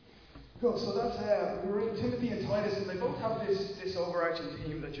Cool, so that's, we're in Timothy and Titus, and they both have this overarching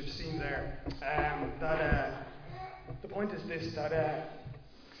theme that you've seen there. The point is this, that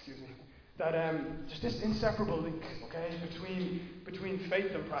there's this inseparable link, okay, between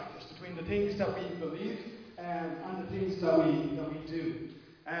faith and practice, between the things that we believe and the things that we do.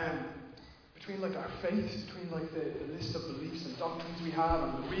 Between like our faith, between like the list of beliefs and doctrines we have,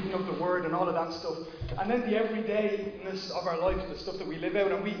 and the reading of the Word and all of that stuff, and then the everydayness of our life, the stuff that we live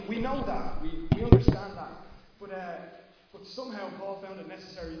out, and we know that, we understand that, but somehow Paul found it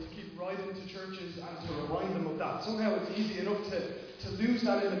necessary to keep writing to churches and to remind them of that. Somehow it's easy enough to lose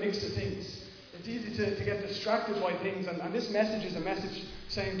that in the mix of things. It's easy to get distracted by things, and this message is a message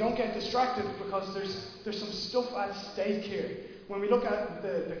saying don't get distracted, because there's some stuff at stake here. When we look at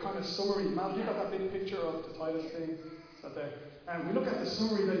the kind of summary, Mal, you got that big picture of the Titus thing? Is that there? And we look at the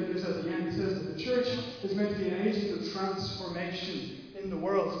summary that he gives at the end. He says that the church is meant to be an agent of transformation in the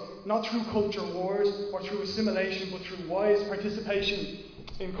world, not through culture wars or through assimilation, but through wise participation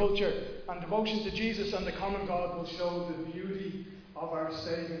in culture. And devotion to Jesus and the common God will show the beauty of our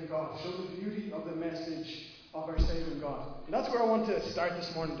saving God, show the beauty of the message of our saving God. And that's where I want to start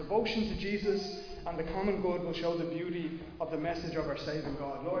this morning. Devotion to Jesus and the common good will show the beauty of the message of our saving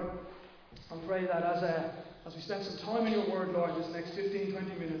God. Lord, I pray that as we spend some time in your word, Lord, this next 15,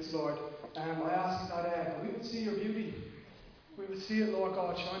 20 minutes, Lord, I ask that we would see your beauty. We would see it, Lord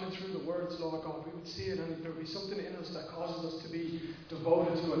God, shining through the words, Lord God. We would see it, and there would be something in us that causes us to be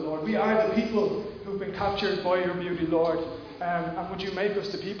devoted to it, Lord. We are the people who've been captured by your beauty, Lord. And would you make us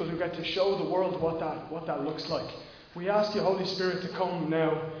the people who get to show the world what that looks like? We ask you, Holy Spirit, to come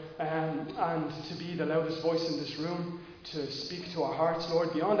now and to be the loudest voice in this room, to speak to our hearts,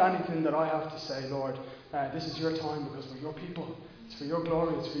 Lord, beyond anything that I have to say, Lord. This is your time, because we're your people. It's for your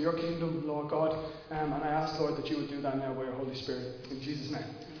glory, it's for your kingdom, Lord God. And I ask, Lord, that you would do that now by your Holy Spirit. In Jesus' name.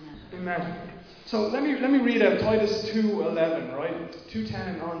 Amen. So let me read out Titus 2:11, right?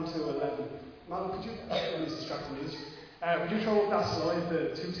 2:10 on to 11. Mal, could you please distract me? Would you throw up that slide,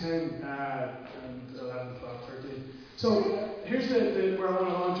 the 2:10 and 11, 12, 13? So here's where I want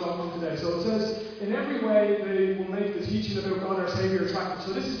to launch off from today. So it says, in every way they will make the teaching about God our Saviour attractive.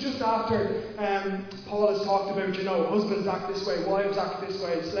 So this is just after Paul has talked about, husbands act this way, wives act this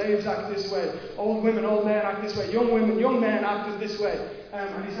way, slaves act this way, old women, old men act this way, young women, young men act this way.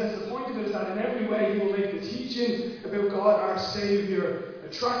 And he says the point of it is that in every way he will make the teaching about God our Saviour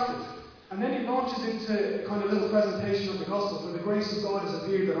attractive. And then he launches into a kind of little presentation of the gospel, for the grace of God has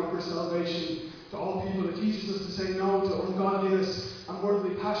appeared that offers salvation to all people. It teaches us to say no to ungodliness and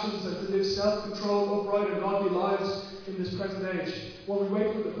worldly passions, and to live self-controlled, upright and godly lives in this present age, while we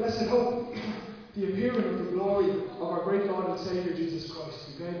wait for the blessed hope, the appearing of the glory of our great God and Saviour Jesus Christ,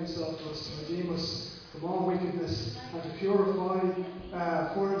 who gave himself to us to redeem us from all wickedness and to purify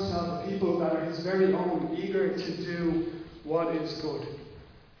for himself a people that are his very own, eager to do what is good.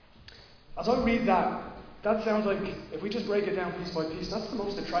 As I read that sounds like, if we just break it down piece by piece, that's the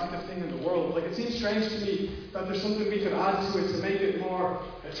most attractive thing in the world. Like, it seems strange to me that there's something we could add to it to make it more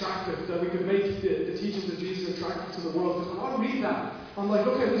attractive, that we could make the teachings of Jesus attractive to the world. Because when I read that, I'm like,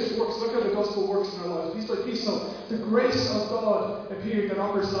 look how this works, look how the gospel works in our lives, piece by piece. So the grace of God appeared that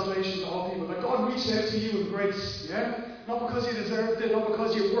offers salvation to all people. Like, God reached out to you in grace, yeah? Not because you deserved it, not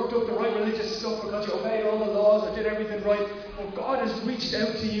because you worked up the right religious stuff, because you obeyed all the laws or did everything right. But God has reached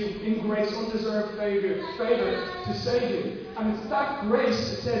out to you in grace, undeserved favour to save you. And it's that grace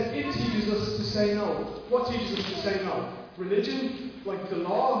that says it teaches us to say no. What teaches us to say no? Religion? Like the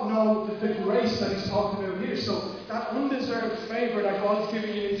law? No, the grace that he's talking about here. So that undeserved favour that God's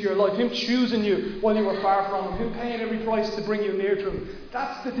giving you into your life, him choosing you while you were far from him, him paying every price to bring you near to him,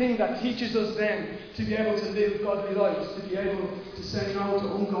 that's the thing that teaches us then to be able to live godly lives, to be able to say no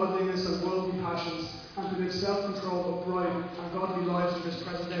to ungodliness and worldly passions, and to live self-controlled, upright and godly lives in this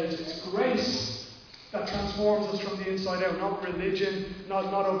present age. It's grace that transforms us from the inside out, not religion,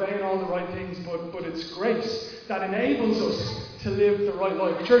 not obeying all the right things, but it's grace that enables us to live the right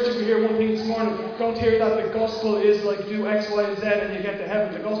life. Church, if we hear one thing this morning, don't hear that the gospel is like do X, Y, and Z and you get to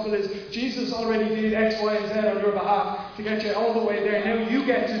heaven. The gospel is Jesus already did X, Y, and Z on your behalf to get you all the way there. Now you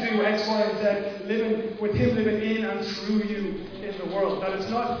get to do X, Y, and Z, living with him living in and through you in the world. That it's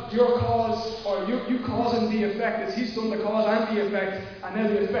not your cause or you causing the effect. It's he's done the cause and the effect, and now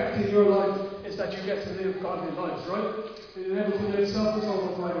the effect in your life is that you get to live godly lives, right? You're able to live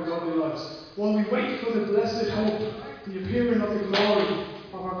self-controlled, upright and godly lives. While we wait for the blessed hope, the appearing of the glory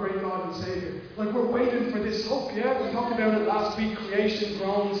of our great God and Saviour. Like, we're waiting for this hope, yeah? We talked about it last week. Creation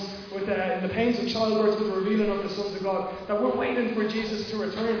groans with in the pains of childbirth, with the revealing of the sons of God, that we're waiting for Jesus to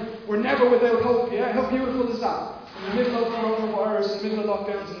return. We're never without hope. Yeah, how beautiful is that? In the middle of coronavirus, in the middle of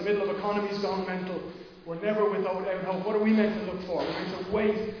lockdowns, in the middle of economies gone mental, we're never without hope. What are we meant to look for? We're meant to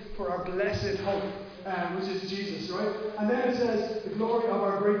wait for our blessed hope, which is Jesus, right? And then it says, the glory of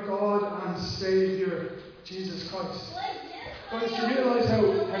our great God and Saviour, Jesus Christ. Guys, to realise how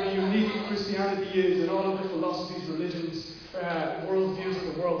unique Christianity is and all of the philosophies, religions, worldviews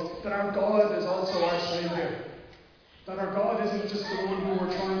of the world, that our God is also our Saviour. That our God isn't just the one who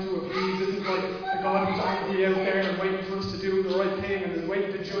we're trying to appease, isn't like the God who's angry out there and waiting for us to do the right thing and is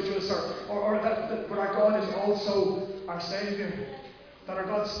waiting to judge us, but our God is also our Saviour. That our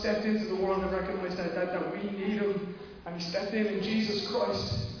God stepped into the world and recognised that we need Him, and He stepped in Jesus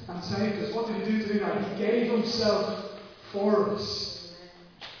Christ and saved us. What did He do that? He gave Himself for us.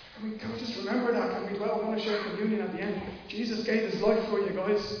 Can we just remember that? Can we dwell? We're going to share communion at the end. Jesus gave His life for you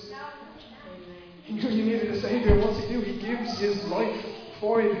guys. He knew you needed a Saviour. What's He do? He gives His life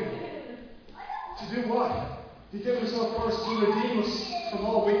for you. To do what? He gave Himself for us to redeem us from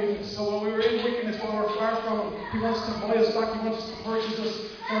all wickedness. So while we were in wickedness, while we were far from Him, He wants to buy us back. He wants us to purchase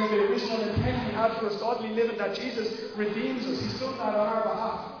us from the original intent He had for us, godly living, that Jesus redeems us. He's done that on our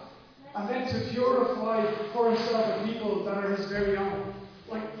behalf. And then to purify for Himself a people that are His very own.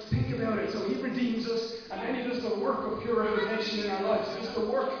 Like, think about it. So He redeems us, and then He does the work of purification in our lives. He does the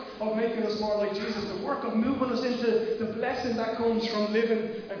work of making us more like Jesus, the work of moving us into the blessing that comes from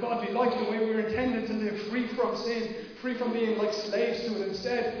living a godly life, the way we were intended to live, free from sin, free from being like slaves to it.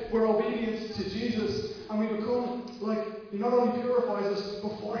 Instead, we're obedient to Jesus, and we become like, He not only purifies us,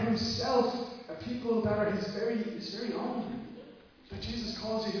 but for Himself, a people that are His very own. That Jesus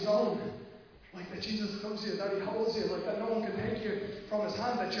calls you His own. Like that Jesus loves you, that He holds you, like that no one can take you from His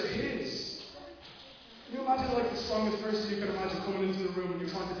hand, that you're His. Can you imagine like the strongest person you can imagine coming into the room and you're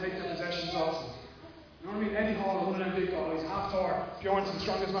trying to take their possessions off them? You know what I mean? Eddie Hall, one of them big guys, half Thor, Bjorn's the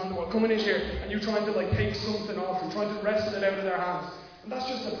strongest man in the world, coming in here and you trying to like take something off them, trying to wrestle it out of their hands. And that's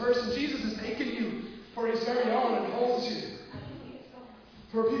just a person. Jesus is taking you for His very own and holds you.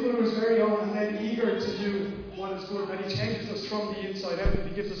 For people who are His very own and then eager to do what is good, that He changes us from the inside out, and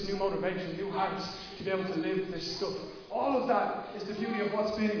He gives us new motivation, new hands to be able to live this stuff. All of that is the beauty of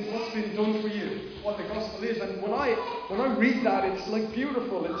what's been done for you, what the gospel is. And when I read that, it's like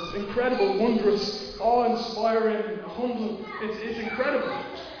beautiful, it's incredible, wondrous, awe-inspiring, humble. It's incredible.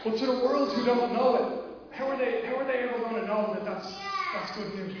 But to the world who don't know it, how are they ever going to know that that's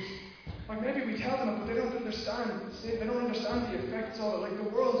good news? Like maybe we tell them it, but they don't understand. They don't understand the effects of it. Like the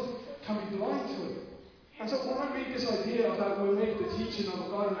world can be blind to it. And so when I read this idea of that we'll make the teaching of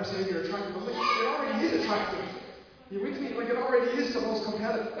God and our Saviour attractive, I'm like, it already is attractive. You with me? Like it already is the most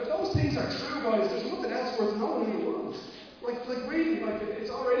compelling. If those things are true, guys, there's nothing else worth knowing in the world. Like really, like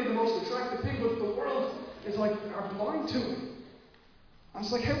it's already the most attractive thing, but the world is like are blind to it. And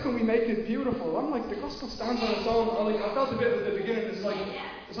it's like, how can we make it beautiful? I'm like, the gospel stands on its own. I felt a bit at the beginning. It's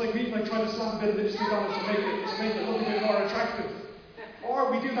like me like trying to slap a bit of lipstick on it to make it look a bit more attractive. Or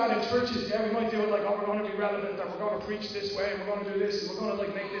we do that in churches, yeah, we might do it like, oh, we're going to be relevant, and we're going to preach this way, and we're going to do this, and we're going to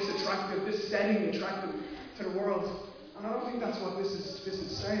like make this attractive, this setting attractive to the world. And I don't think that's what this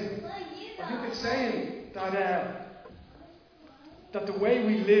is saying. I think it's saying that the way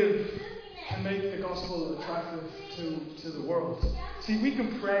we live can make the gospel attractive to the world. See, we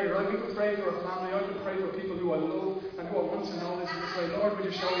can pray, right? We can pray for a family. I can pray for people who I love and who I want to know this and just say, Lord, would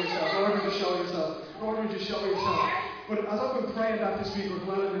you show yourself? Lord, would you show yourself? Lord, would you show yourself? But as I've been praying that this week, we're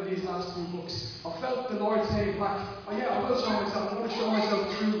dwelling in these last few books, I felt the Lord saying back, oh yeah, I will show myself. I'm going to show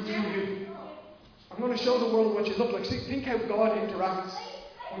myself through you. I'm going to show the world what you look like. See, think how God interacts.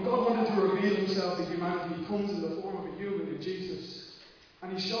 When God wanted to reveal Himself to humanity, He comes in the form of a human, in Jesus.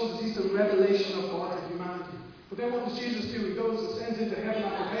 And He shows us He's the revelation of God to humanity. But then what does Jesus do? He goes, ascends into heaven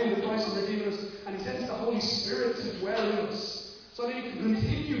after paying the price and redeeming us, and He sends the Holy Spirit to dwell in us, so that He can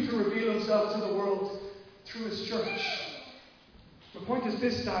continue to reveal Himself to the world through His church. The point is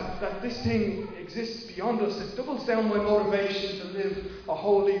this, that this thing exists beyond us. It doubles down my motivation to live a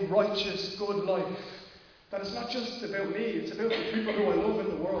holy, righteous, good life. That it's not just about me, it's about the people who I love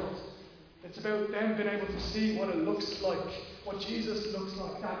in the world. It's about them being able to see what it looks like, what Jesus looks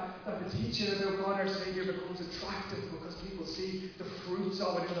like, that the teaching about God our Saviour becomes attractive because people see the fruits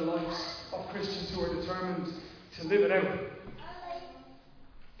of it in the lives of Christians who are determined to live it out.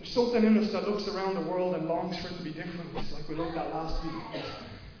 There's something in us that looks around the world and longs for it to be different, like we looked at last week.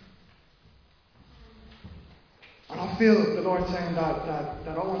 And I feel the Lord saying that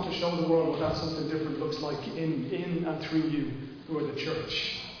I want to show the world what that something different looks like in and through you, who are the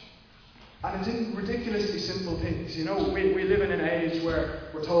church. And it's in ridiculously simple things. You know, we live in an age where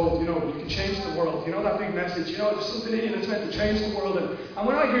we're told, you know, you can change the world. You know that big message, you know, there's something in you that's meant to change the world. And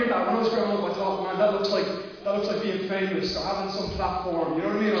when I hear that, when I was growing up, I thought, man, that looks like being famous or having some platform, you know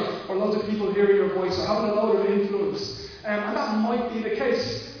what I mean? Or loads of people hearing your voice or having a load of influence. And that might be the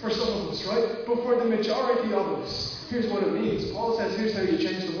case for some of us, right? But for the majority of us, here's what it means. Paul says, here's how you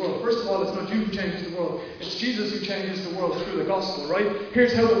change the world. First of all, it's not you who changes the world. It's Jesus who changes the world through the gospel, right?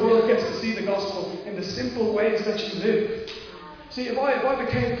 Here's how the world gets to see the gospel in the simple ways that you live. See, if I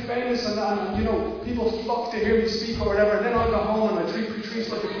became famous and you know, people flock to hear me speak or whatever, and then I go home and I treat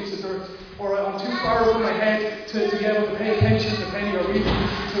like a piece of dirt, or I'm too far over my head to be able to pay attention to Penny or read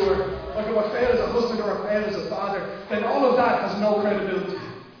to her, like if I fail as a husband or I fail as a father, then all of that has no credibility.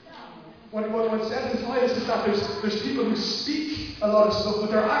 What says in Titus is that there's people who speak a lot of stuff,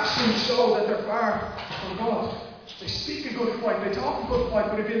 but their actions show that they're far from God. They speak a good fight, they talk a good fight,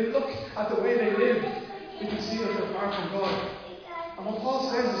 but if you look at the way they live, you can see that they're far from God. And what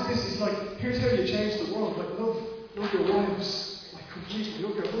Paul says is this, is like, here's how you change the world. Like, love your wives, like, completely.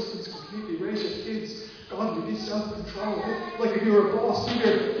 Love your husbands completely. Raise your kids godly. Be self-control. Like, if you're a boss,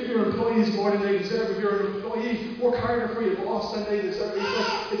 give your employees more than they deserve. If you're an employee, work harder for your boss than they deserve.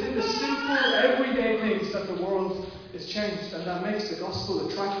 It's in the simple, everyday things that the world is changed, and that makes the gospel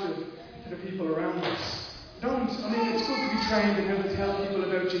attractive to the people around us. It's good to be trained and how to tell people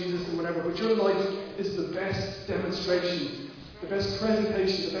about Jesus and whatever, but your life is the best demonstration, the best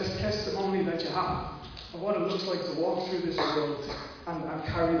presentation, the best testimony that you have of what it looks like to walk through this world and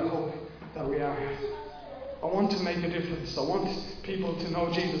carry the hope that we are. I want to make a difference. I want people to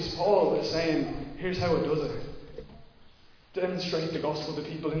know Jesus. Paul is saying, here's how it does it. Demonstrate the gospel to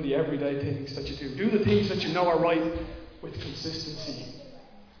people in the everyday things that you do. Do the things that you know are right with consistency.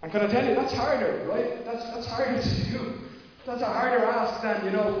 And can I tell you, that's harder, right? That's harder to do. That's a harder ask than,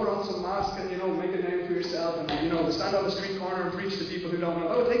 put on some mask and, make a name for yourself and, stand on the street corner and preach to people who don't know.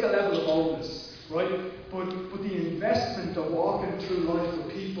 That would take a level of boldness, right? But the investment of walking through life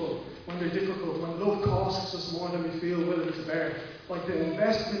with people when they're difficult, when love costs us more than we feel willing to bear, like the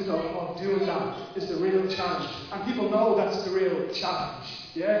investment of doing that is the real challenge. And people know that's the real challenge,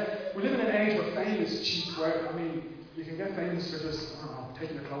 yeah? We live in an age where fame is cheap, where, you can get famous for just,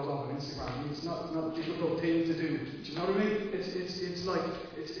 taking your clothes off on Instagram. It's not a difficult thing to do. Do you know what I mean?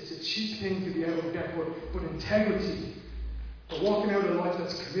 It's a cheap thing to be able to get, but integrity, but walking out a life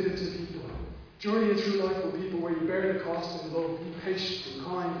that's committed to people, journeying through life with people where you bear the cost of love, being patient and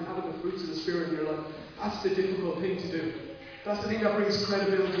kind, and having the fruits of the Spirit in your life, that's the difficult thing to do. That's the thing that brings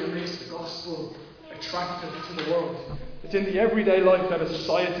credibility and makes the gospel attractive to the world. It's in the everyday life that a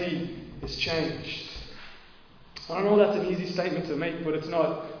society is changed. I know that's an easy statement to make, but it's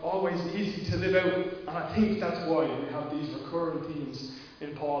not always easy to live out. And I think that's why we have these recurring themes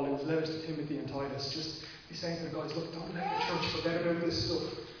in Paul, in his letters to Timothy and Titus. Just he's saying to the guys, look, don't let the church forget about this stuff.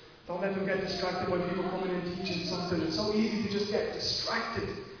 Don't let them get distracted by people coming in teaching something. It's so easy to just get distracted.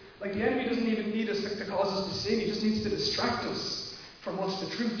 Like the enemy doesn't even need us to cause us to sin. He just needs to distract us from what's the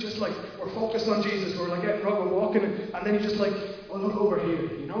truth. Just like we're focused on Jesus, we're like getting we're walking, and then he just like, oh, look over here,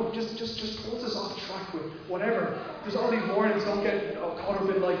 just pulls us off track with whatever. There's all these warnings, don't get caught up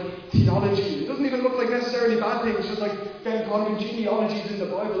in like theology. It doesn't even look like necessarily bad things, just like getting caught up in genealogies in the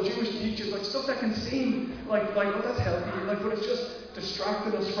Bible, Jewish teachers, like stuff that can seem like oh, that's healthy, but it's just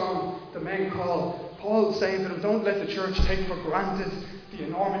distracted us from the main call. Paul's saying to them, don't let the church take for granted the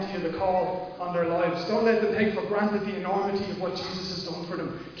enormity of the call on their lives. Don't let them take for granted the enormity of what Jesus has done for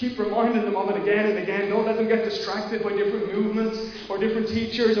them. Keep reminding them of it again and again. Don't let them get distracted by different movements or different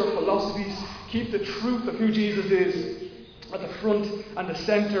teachers or philosophies. Keep the truth of who Jesus is at the front and the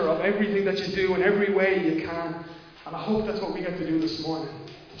centre of everything that you do in every way you can. And I hope that's what we get to do this morning.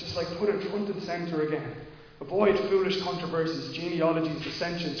 Just like put it front and centre again. Avoid foolish controversies, genealogies,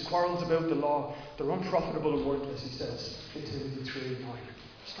 dissensions, quarrels about the law. They're unprofitable and worthless, he says in Timothy 3:9.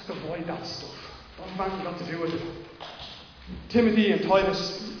 Just like avoid that stuff. Don't have anything got to do with it. Timothy and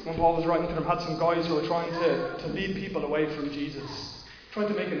Titus, when Paul was writing to them, had some guys who were trying to lead people away from Jesus. Trying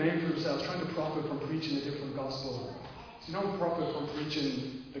to make a name for themselves, trying to profit from preaching a different gospel. You don't profit from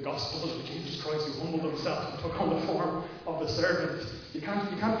preaching the gospel of Jesus Christ who humbled himself and took on the form of a servant. You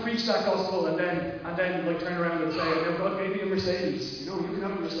can't preach that gospel and then like turn around and say, now God gave me a Mercedes. You can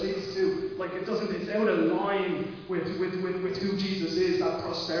have a Mercedes too. Like it's out of line with who Jesus is. That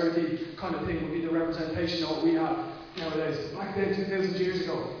prosperity kind of thing would be the representation of what we have nowadays. Back then, 2,000 years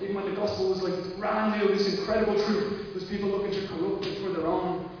ago, even when the gospel was like brand new, this incredible truth, there was people looking to corrupt it for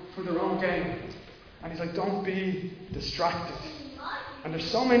their own gain. And he's like, don't be distracted. And there's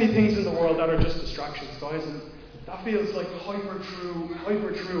so many things in the world that are just distractions, guys, and that feels like hyper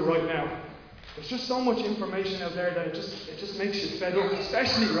true right now. There's just so much information out there that it just makes you fed up,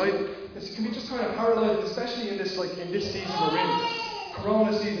 especially, right? It can be just kind of paralysed, especially in this season we're in.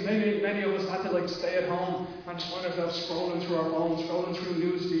 Corona season, maybe many of us had to stay at home and just find ourselves scrolling through our phones, scrolling through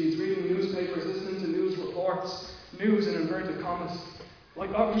news feeds, reading newspapers, listening to news reports, news in inverted commas. I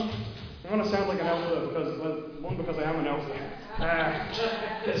want to sound like an alpha because I am an alpha.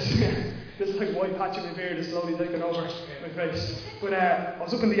 This white patch of my beard is slowly taking over my face. But I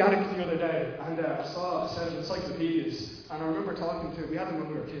was up in the attic the other day and I saw a set of encyclopedias. And I remember we had them when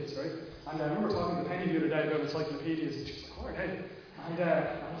we were kids, right? And I remember talking to Penny the other day about encyclopedias. And she was like, oh, hey. And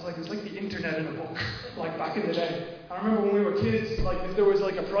I was like, it's like the internet in a book, back in the day. I remember when we were kids, if there was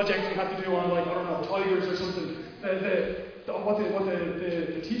a project we had to do on tigers or something, what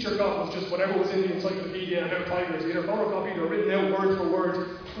the teacher got was just whatever was in the encyclopedia about tigers, either photocopied or written out word for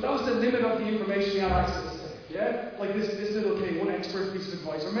word. But that was the limit of the information we had access to. Yeah? This little thing, one expert piece of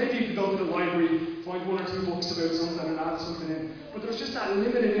advice. Or maybe you could go to the library, find one or two books about something and add something in. But there was just that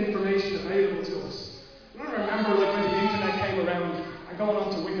limited information available to us. I remember when the internet came around and going on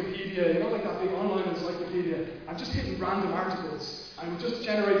to Wikipedia, that big online encyclopedia, and just hitting random articles, and it would just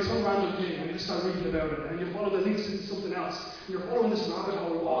generate some random thing, and you just start reading about it, and you follow the links into something else, and you're following this rabbit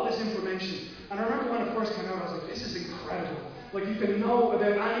hole of all this information. And I remember when it first came out, I was like, this is incredible. You can know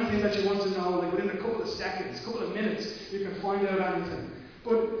about anything that you want to know, within a couple of seconds, a couple of minutes, you can find out anything.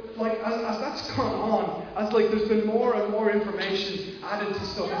 But as that's gone on, as there's been more and more information added to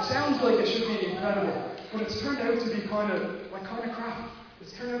stuff, it sounds like it should be incredible. But it's turned out to be kind of crap.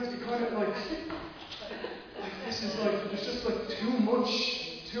 It's turned out to be kind of this is there's just too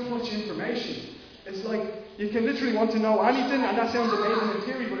much information. It's you can literally want to know anything, and that sounds amazing in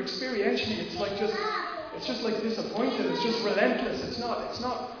theory, but experientially it's just disappointing. It's just relentless. It's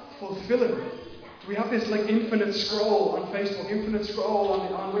not fulfilling. We have this infinite scroll on Facebook, infinite scroll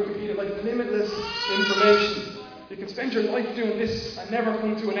on Wikipedia, limitless information. You can spend your life doing this and never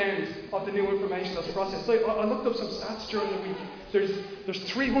come to an end of the new information that's processed. I looked up some stats during the week. There's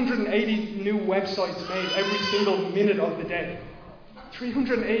 380 new websites made every single minute of the day.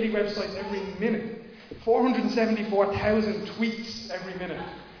 380 websites every minute. 474,000 tweets every minute.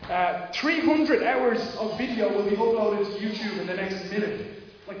 300 hours of video will be uploaded to YouTube in the next minute.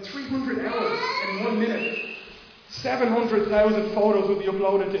 300 hours in 1 minute. 700,000 photos will be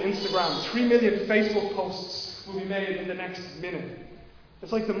uploaded to Instagram. 3 million Facebook posts will be made in the next minute.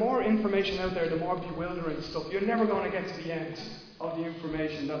 It's the more information out there, the more bewildering stuff. You're never going to get to the end of the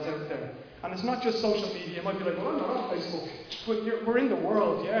information that's out there. And it's not just social media. You might be well, I'm not on Facebook. But we're in the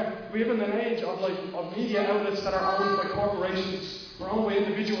world, yeah? We live in an age of media outlets that are owned by corporations. We're owned by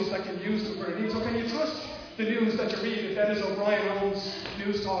individuals that can use them for their needs. So can you trust the news that you read if Dennis O'Brien owns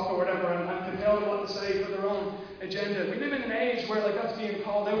News Talk or whatever and can tell them what to say for their own agenda? We live in an age where that's being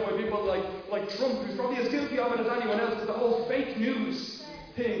called out by people like Trump, who's probably as guilty of it as anyone else, but the whole fake news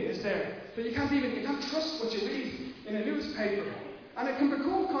thing is there. But you can't trust what you read in a newspaper. And it can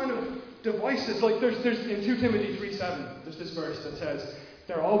become kind of devices. There's in 2 Timothy 3:7, there's this verse that says,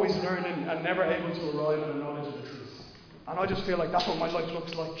 they're always learning and never able to arrive at a knowledge of the truth. And I just feel that's what my life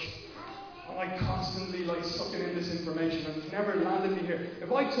looks like. I'm constantly sucking in this information, and it's never landed me here.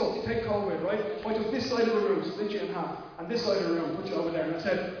 If I take COVID, right? If I took this side of the room, split you in half, and this side of the room, put you over there, and I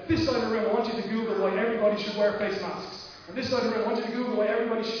said, this side of the room, I want you to Google why everybody should wear face masks. And this side of the room, I want you to Google why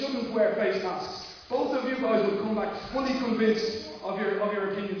everybody shouldn't wear face masks. Both of you guys will come back fully convinced of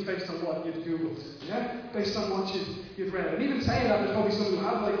your opinions based on what you've Googled. Yeah? Based on what you've read. And even saying that, there's probably some who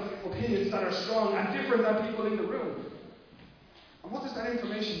have opinions that are strong and different than people in the room. And what does that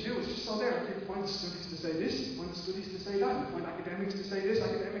information do? It's just so there. People find studies to say this, find studies to say that, find academics to say this,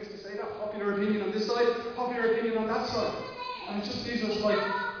 academics to say that, popular opinion on this side, popular opinion on that side. And it just leaves us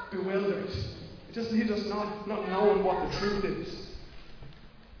bewildered. It just leaves us not knowing what the truth is.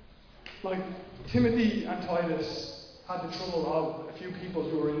 Timothy and Titus had the trouble of a few people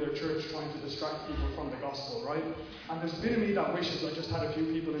who were in their church trying to distract people from the gospel, right? And there's a bit of me that wishes I just had a few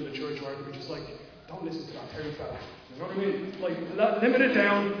people in the church where I could just don't listen to that Terry fella. You know what I mean? Limit it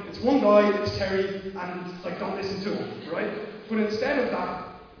down. It's one guy, it's Terry, and don't listen to him, right? But instead of that,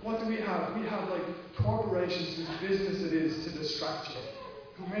 what do we have? We have corporations whose business it is to distract you,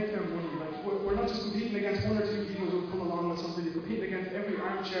 who make their money. We're not just competing against one or two people who come along with something. You're competing against every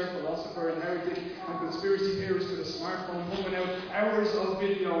armchair philosopher and heretic and conspiracy theorist with a smartphone, pumping out hours of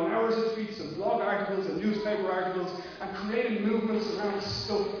video and hours of tweets and blog articles and newspaper articles and creating movements around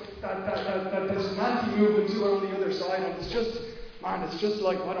stuff that there's an anti-movement to on the other side. And it's just I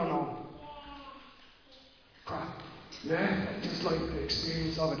don't know, crap. Yeah, just the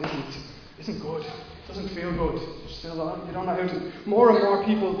experience of it isn't good. doesn't feel good. Still, you don't know how to. More and more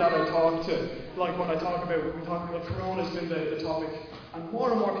people that I talk to, like when we talk about Corona's been the topic, and more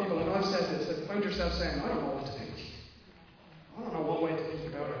people, and I've said this, that you find yourself saying, I don't know what to think. I don't know what way to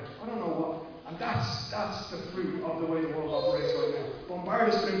think about it. I don't know what. And that's the fruit of the way the world operates right now. Bombard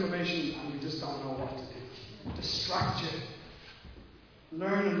us with information, and we just don't know what to think. Distract you.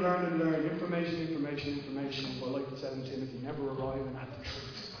 Learn and learn and learn. Information. But like it says in Timothy, never arriving at the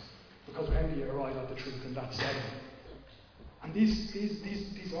truth. Because when do you arrive at the truth in that setting? And these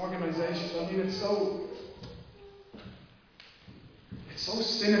organizations, I mean, it's so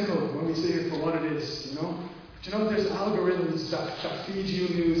cynical when we see it for what it is, you know? Do you know there's algorithms that feed you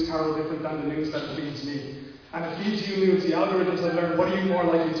news, Carol, different than the news that feeds me? And it feeds you news, the algorithms have learned what are you more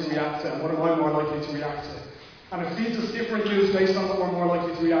likely to react to and what am I more likely to react to. And it feeds us different news based on what we're more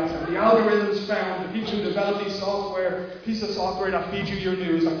likely to react to. The algorithms found, the people who develop these piece of software that feed you your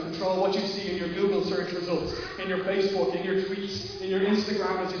news and control what you see in your Google search results, in your Facebook, in your tweets, in your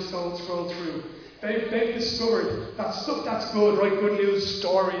Instagram as you scroll through. They've discovered that stuff that's good, right? Good news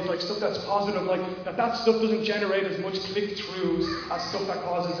stories, like stuff that's positive, like that stuff doesn't generate as much click-throughs as stuff that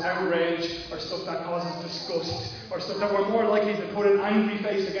causes outrage, or stuff that causes disgust, or stuff that we're more likely to put an angry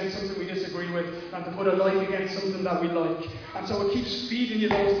face against something we disagree with than to put a like against something that we like. And so it keeps feeding you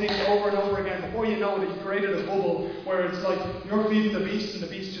those things over and over again before you know that you've created a bubble where it's like you're feeding the beast and the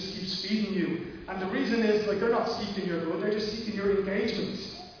beast just keeps feeding you. And the reason is, like, they're not seeking your good, they're just seeking your engagement.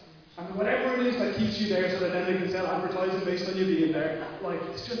 And whatever it is that keeps you there so that then they can sell advertising based on you being there, like,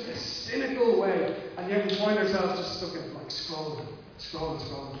 it's just a cynical way. And yet we find ourselves just stuck in, like, scrolling.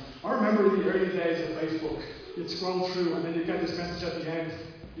 I remember in the early days of Facebook, you'd scroll through and then you'd get this message at the end.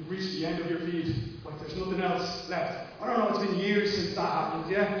 You've reached the end of your feed. Like, there's nothing else left. I don't know, it's been years since that happened.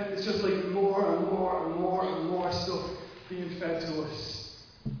 Yeah, it's just like more and more stuff being fed to us.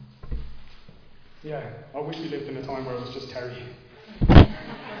 Yeah, I wish we lived in a time where it was just Terry.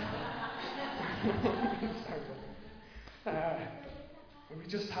 We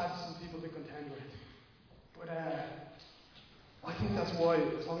just had some people to contend with. But I think that's why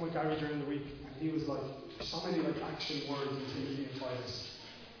I was talking with Gary during the week, and he was like, there's so many like action words in Timothy and Titus.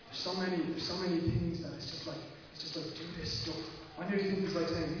 There's so many things that it's just like do this stuff. I nearly think it's like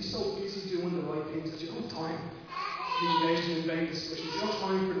saying, be so busy doing the right things that you don't have time to be engaging in vain discussions. You don't have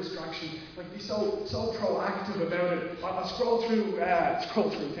time for distraction. Like, be so proactive about it. I scrolled through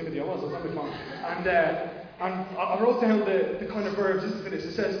Timothy. I was on my phone, and I wrote down the kind of verbs. Listen to this.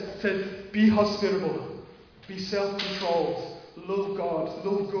 It says, be hospitable, be self-controlled, love God,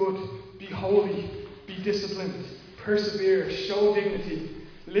 love good, be holy, be disciplined, persevere, show dignity,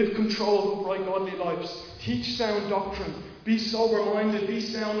 live controlled, upright, godly lives, teach sound doctrine, be sober-minded, be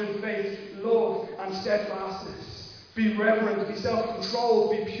sound in faith, love and steadfastness, be reverent, be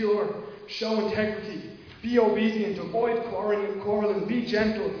self-controlled, be pure, show integrity, be obedient, avoid quarreling, be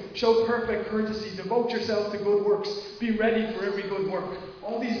gentle, show perfect courtesy, devote yourself to good works, be ready for every good work.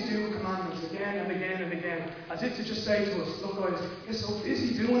 All these do commandments again and again and again, as if to just say to us, look guys, you're so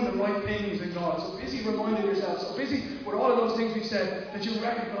busy doing the right things in God, so busy reminding yourself, so busy with all of those things we've said, that you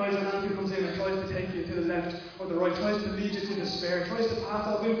recognize an answer comes in and tries to take you to the left or the right, tries to lead you to despair, tries to pass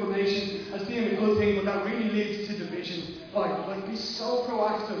off information as being a good thing, but that really leads to division. Like be so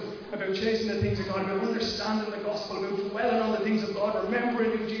proactive about chasing the things of God, about understanding the gospel, about dwelling on the things of God,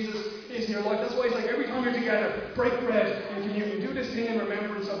 remembering who Jesus is in your life. That's why it's like every time you're together, break bread in communion, do this thing in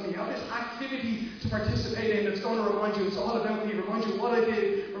remembrance of me. Have this activity to participate in that's going to remind you it's all about me, remind you what I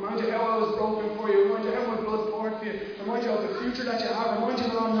did, remind you how I was broken for you, remind you how my blood poured for you, remind you of the future that you have, remind you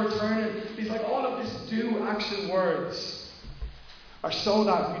that I'm returning. It's like all of this do action words are so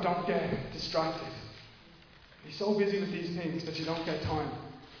that we don't get distracted. Be so busy with these things that you don't get time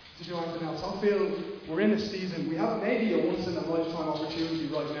to do anything else. I feel we're in a season, we have maybe a once in a lifetime opportunity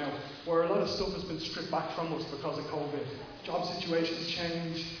right now where a lot of stuff has been stripped back from us because of COVID. Job situations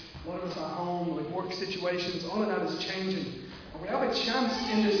change, a lot of us at home, like work situations, all of that is changing. And we have a chance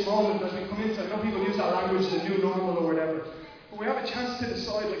in this moment as we come into, I know people use that language, the new normal or whatever, but we have a chance to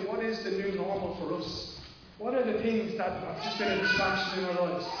decide, like, what is the new normal for us? What are the things that have just been a distraction in our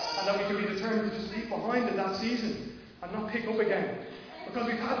lives and that we can be determined to just leave behind in that season and not pick up again? Because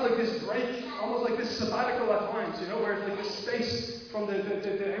we've had like this break, almost like this sabbatical at times, you know, where it's like this space from the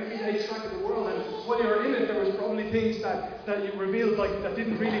everyday track of the world, and while you were in it, there was probably things that you revealed like that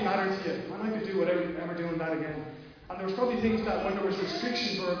didn't really matter to you. And I could do without ever doing that again. And there was probably things that when there was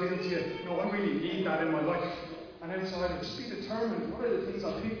restrictions were revealed to you, no, I really need that in my life. And outside, just be determined, what are the things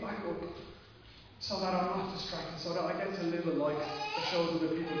I'll pick back up so that I'm not distracted, so that I get to live a life that shows other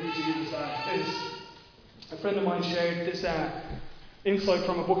people who Jesus is. A friend of mine shared this insight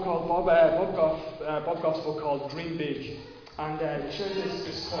from a book called Bob Goff's book called Dream Big. And he shared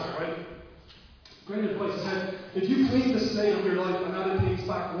this quote, right? Great advice. He said, if you clean the slate of your life and added things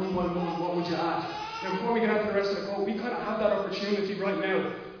back one by one, what would you add? Now, before we get into the rest of the quote, we kind of have that opportunity right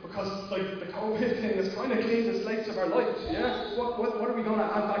now, because like the COVID thing has kind of cleaned the slates of our lives. Yeah, what are we going to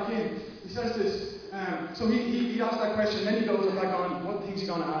add back in? He says this. So he asked that question, then he goes back on what things are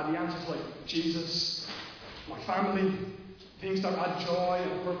going to add. He answers like Jesus, my family, things that add joy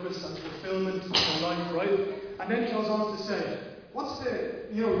and purpose and fulfillment to my life, right? And then he goes on to say, what's the,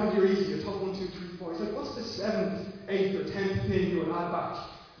 you know, have your easy, your top 1, 2, 3, 4. He's like, what's the 7th, 8th, or 10th thing you would add back?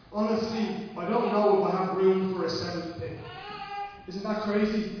 Honestly, I don't know if I have room for a 7th thing. Isn't that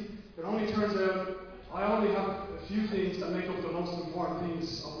crazy? It only turns out I only have a few things that make up the most important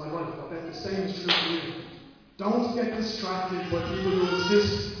things of my life. I bet the same is true for you. Don't get distracted by people who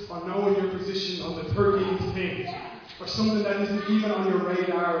insist on knowing your position on the 13th thing, or something that isn't even on your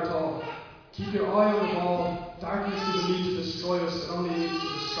radar at all. Keep your eye on the ball. Darkness doesn't need to destroy us, it only needs to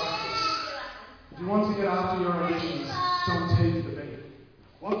distract us. If you want to get after your ambitions, don't take the bait.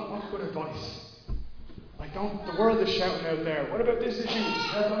 What good advice? Like, the world is shouting out there, what about this issue?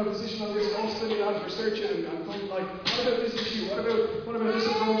 Have my position on this, don't study that, research it, and come, like, what about this issue? What about this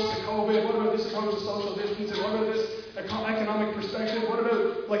approach to COVID? What about this approach to social distancing? What about this economic perspective? What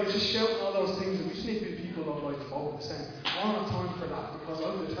about, like, just shouting all those things, and we just need to be people of, like, focus. And I don't have time for that, because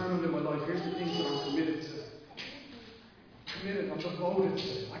I'm determined in my life, here's the things that I'm committed to. I'm devoted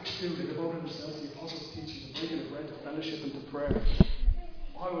to. Acts 2, they devoted themselves to the apostles' teaching, to breaking of bread, to fellowship, and to prayer.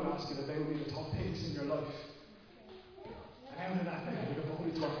 I would ask you that they would be the top things in your life. And out of that, we're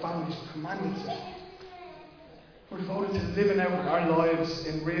devoted to our families, we're commanded to. We're devoted to living out our lives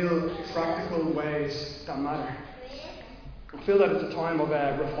in real, practical ways that matter. I feel that it's a time of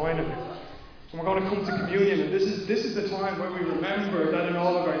refinement. And we're going to come to communion, and this is the time where we remember that in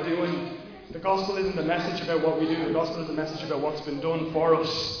all of our doing, the gospel isn't a message about what we do, the gospel is a message about what's been done for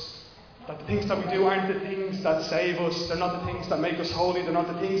us. That the things that we do aren't the things that save us, they're not the things that make us holy, they're not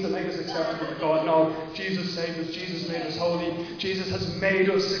the things that make us acceptable to God. No, Jesus saved us, Jesus made us holy, Jesus has made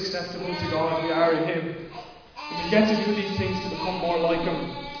us acceptable to God, we are in Him. And we get to do these things to become more like Him,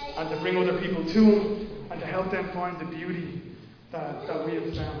 and to bring other people to Him, and to help them find the beauty that we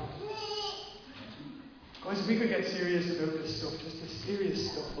have found. Guys, if we could get serious about this stuff, just the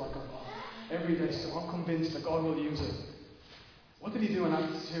serious stuff, like everyday stuff, I'm convinced that God will use it. What did He do in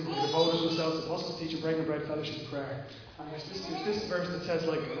Acts 2? He devoted themselves to apostles' teaching, breaking bread, fellowship, prayer. And there's this verse that says,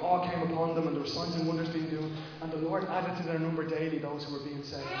 like, awe came upon them, and there were signs and wonders being done, and the Lord added to their number daily those who were being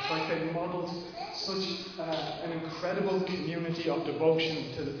saved. It's like they modelled such an incredible community of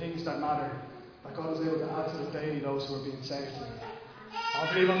devotion to the things that matter, that God was able to add to them daily those who were being saved.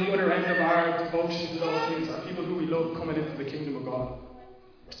 I believe on the other end of our devotion to those things are people who we love coming into the kingdom of God.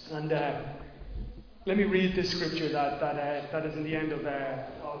 And let me read this scripture that is in the end of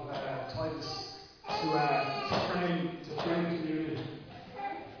Titus to pray communion.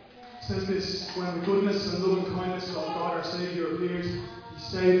 It says this: when the goodness and loving kindness of God our Saviour appeared, He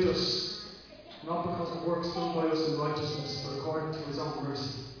saved us, not because of works done by us in righteousness, but according to His own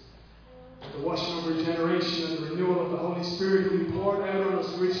mercy. The washing of regeneration and the renewal of the Holy Spirit will be poured out on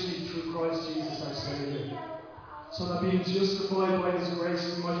us richly through Christ Jesus our Saviour, so that being justified by His grace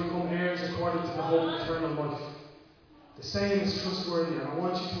we might become heirs according to the hope of eternal life. The same is trustworthy, and I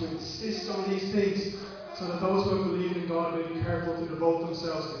want you to insist on these things, so that those who have believed in God may be careful to devote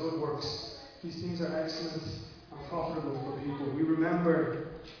themselves to good works. These things are excellent and profitable for people. We remember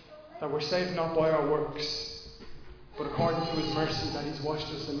that we're saved not by our works, but according to His mercy, that He's washed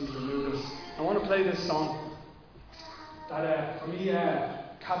us and He's renewed us. I want to play this song that for me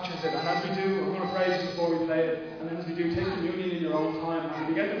captures it. And as we do, I'm going to pray just before we play it. And then as we do, take communion in your own time. And if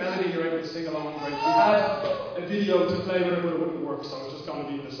you get the melody, you're able to sing along. Great. We had a video to play with it, but it wouldn't work, so it's just going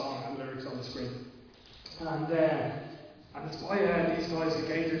to be the song and lyrics on the screen. And it's by these guys, the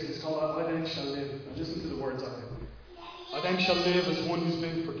Gators. It's called I Then Shall Live. And listen to the words of it. I then shall live as one who's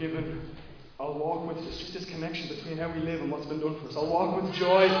been forgiven. I'll walk with this connection between how we live and what's been done for us. I'll walk with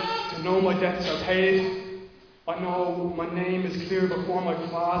joy to know my debts are paid. I know my name is clear before my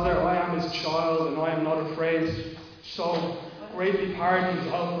Father. I am His child and I am not afraid. So, greatly pardoned,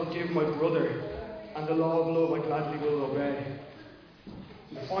 I'll forgive my brother, and the law of love I gladly will obey.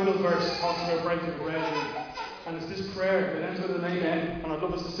 The final verse talks about breaking the bread, and it's this prayer. It ends with an amen, and I'd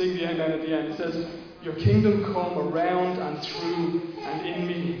love us to sing the amen at the end. It says, your kingdom come around and through and in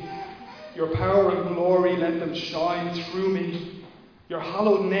me. Your power and glory, let them shine through me. Your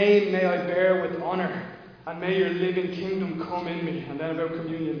hallowed name may I bear with honour, and may your living kingdom come in me. And then about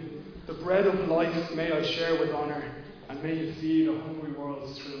communion. The bread of life may I share with honour, and and may you feed a hungry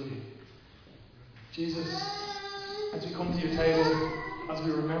world through me. Jesus, as we come to your table, as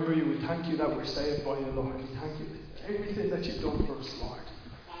we remember you, we thank you that we're saved by you, Lord. We thank you for everything that you've done for us, Lord.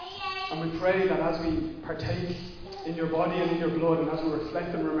 And we pray that as we partake in your body and in your blood, and as we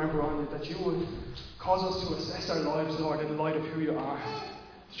reflect and remember on it, that you would cause us to assess our lives, Lord, in light of who you are.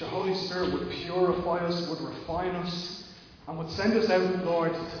 That your Holy Spirit would purify us, would refine us, and would send us out,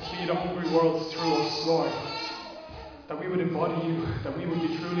 Lord, to feed a hungry world through us, Lord. That we would embody you, that we would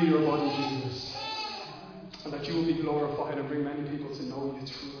be truly your body, Jesus. And that you will be glorified and bring many people to know you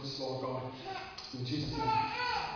through us, Lord God. In Jesus' name.